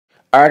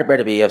Artur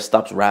Beterbiev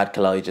stops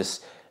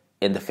Kalajdzic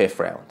in the 5th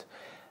round.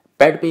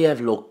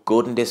 Beterbiev looked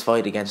good in this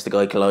fight against the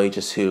guy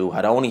Kalajdzic, who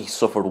had only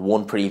suffered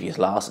one previous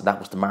loss, and that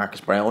was to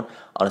Marcus Browne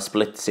on a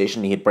split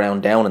decision. He had Browne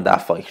down in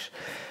that fight.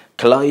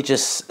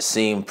 Kalajdzic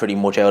seemed pretty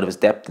much out of his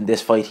depth in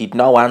this fight. He'd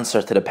no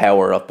answer to the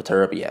power of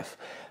Beterbiev.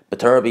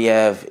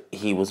 Beterbiev,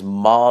 he was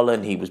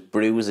mauling, he was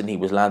bruising, he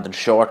was landing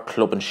short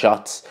clubbing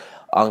shots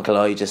on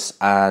Kalajdzic,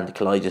 and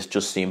Kalajdzic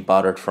just seemed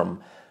bothered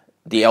from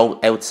the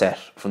outset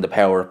from the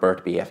power of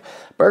Beterbiev.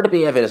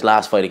 Beterbiev in his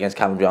last fight against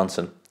Callum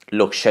Johnson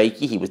looked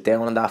shaky. He was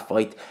down in that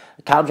fight.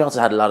 Callum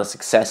Johnson had a lot of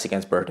success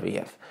against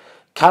Beterbiev.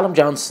 Callum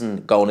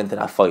Johnson going into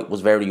that fight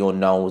was very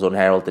unknown, was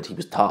unheralded. He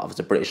was thought of as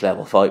a British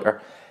level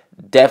fighter.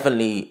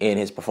 Definitely in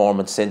his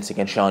performance since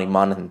against Shawnee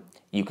Monaghan,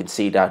 you can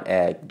see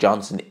that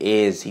Johnson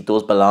he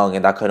does belong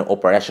in that kind of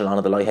upper echelon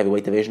of the light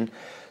heavyweight division.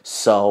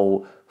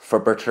 So for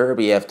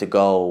Beterbiev to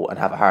go and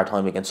have a hard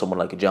time against someone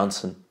like a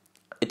Johnson,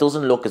 it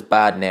doesn't look as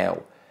bad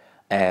now.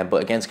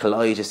 But against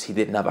Kalajdzic, he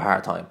didn't have a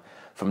hard time.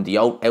 From the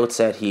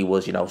outset, he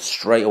was,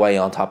 straight away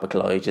on top of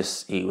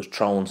Kalajdzic. He was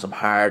throwing some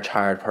hard,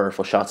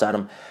 powerful shots at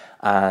him.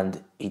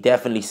 And he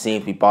definitely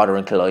seemed to be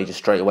bothering Kalajdzic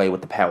straight away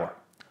with the power.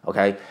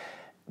 Okay?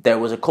 There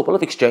was a couple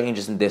of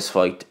exchanges in this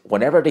fight.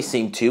 Whenever they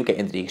seemed to get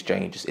into the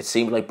exchanges, it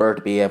seemed like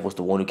Beterbiev was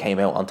the one who came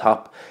out on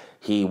top.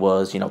 He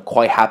was,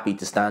 quite happy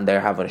to stand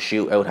there having a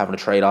shootout, having a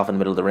trade-off in the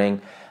middle of the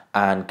ring.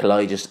 And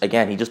Kalajdzic,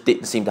 again, he just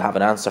didn't seem to have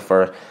an answer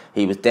for it.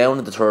 He was down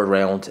in the 3rd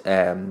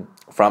round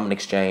from an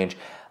exchange.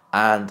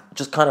 And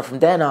just kind of from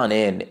then on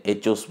in,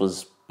 it just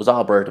was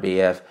all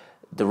Beterbiev.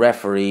 The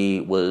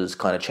referee was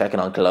kind of checking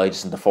on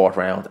Kalajdzic in the 4th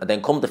round. And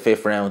then come the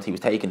 5th round, he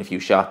was taking a few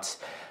shots.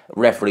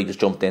 Referee just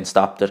jumped in,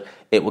 stopped it.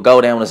 It would go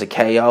down as a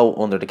KO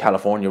under the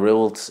California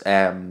rules.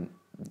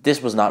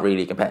 This was not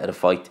really a competitive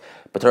fight.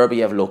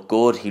 Beterbiev looked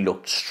good. He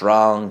looked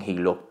strong. He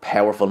looked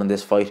powerful in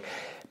this fight.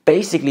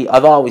 Basically,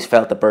 I've always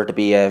felt that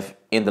Beterbiev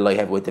in the light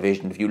heavyweight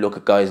division, if you look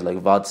at guys like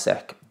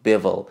Vodcek,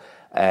 Bivol,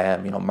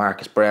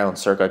 Marcus Browne,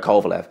 Sergey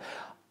Kovalev,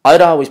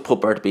 I'd always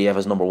put Beterbiev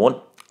as number 1.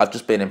 I've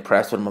just been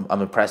impressed with him.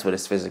 I'm impressed with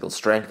his physical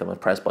strength. I'm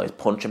impressed by his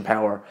punching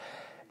power.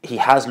 He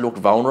has looked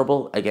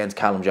vulnerable against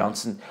Callum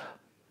Johnson,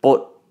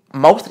 but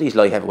most of these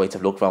light heavyweights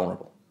have looked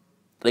vulnerable.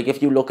 Like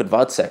if you look at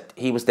Vodcek,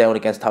 he was down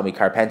against Tommy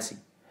Karpency.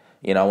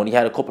 When he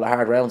had a couple of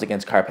hard rounds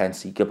against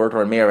Karpency, Gilberto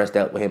Ramirez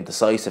dealt with him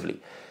decisively.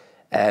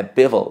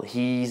 Bivol,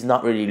 he's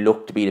not really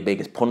looked to be the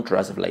biggest puncher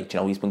as of late.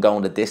 He's been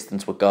going the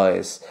distance with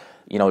guys,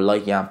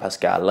 like Jan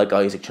Pascal, like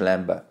Isaac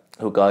Chilemba,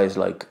 who guys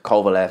like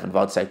Kovalev and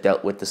Vodcek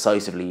dealt with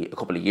decisively a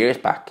couple of years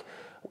back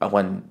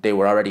when they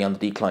were already on the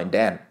decline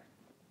then.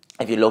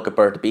 If you look at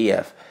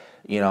Beterbiev,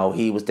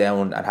 he was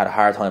down and had a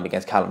hard time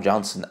against Callum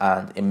Johnson,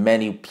 and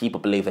many people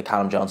believe that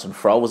Callum Johnson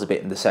froze a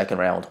bit in the 2nd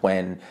round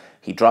when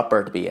he dropped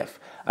Beterbiev.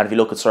 And if you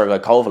look at Sergey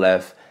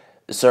Kovalev,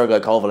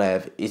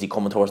 is he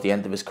coming towards the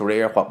end of his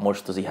career? What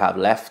much does he have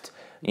left?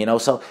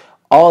 So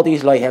all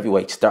these light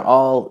heavyweights, they're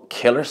all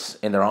killers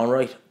in their own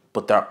right,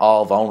 but they're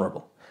all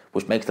vulnerable,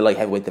 which makes the light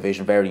heavyweight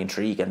division very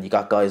intriguing. You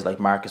got guys like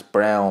Marcus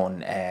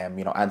Browne,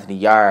 Anthony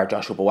Yarde,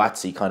 Joshua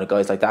Buatsi, kind of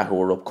guys like that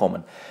who are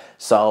upcoming.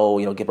 So,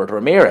 Gilberto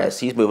Ramirez,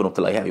 he's moving up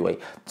to light heavyweight.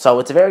 So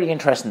it's a very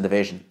interesting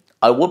division.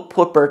 I would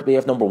put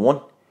Beterbiev number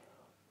 1,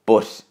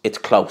 but it's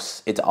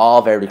close. It's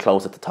all very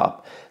close at the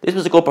top. This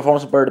was a good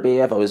performance from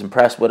Beterbiev. I was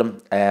impressed with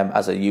him,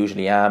 as I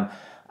usually am.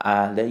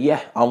 And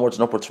onwards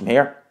and upwards from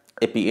here.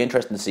 It'd be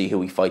interesting to see who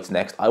he fights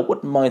next. I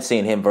wouldn't mind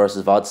seeing him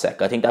versus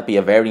Vodcek. I think that'd be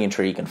a very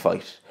intriguing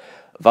fight.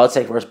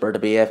 Vodcek versus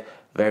Beterbiev,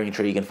 very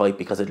intriguing fight,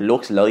 because it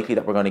looks likely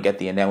that we're going to get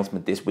the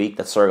announcement this week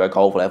that Sergey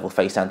Kovalev will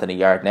face Anthony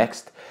Yarde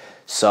next.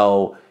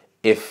 So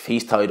if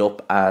he's tied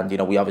up, and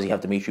we obviously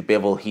have Dmitry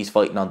Bivol, he's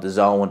fighting on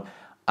DAZN,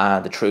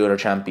 and the 3 other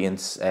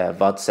champions,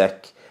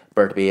 Vodcek,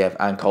 Beterbiev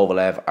and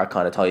Kovalev, are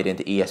kind of tied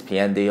into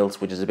ESPN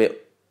deals, which is a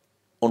bit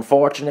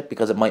unfortunate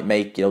because it might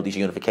make these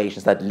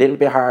unifications that little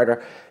bit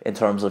harder in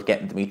terms of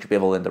getting Dmitry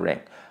Bivol in the ring.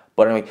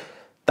 But anyway,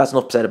 that's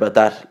enough said about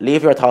that.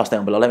 Leave your thoughts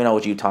down below. Let me know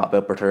what you thought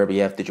about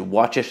Beterbiev. Did you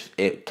watch it?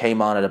 It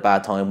came on at a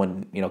bad time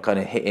when kind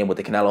of hit in with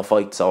the Canelo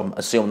fight, so I'm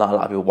assuming not a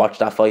lot of people watched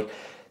that fight.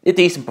 A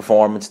decent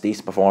performance.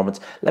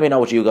 Let me know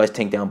what you guys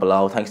think down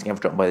below. Thanks again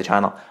for dropping by the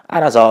channel,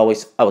 and as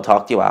always, I will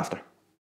talk to you after.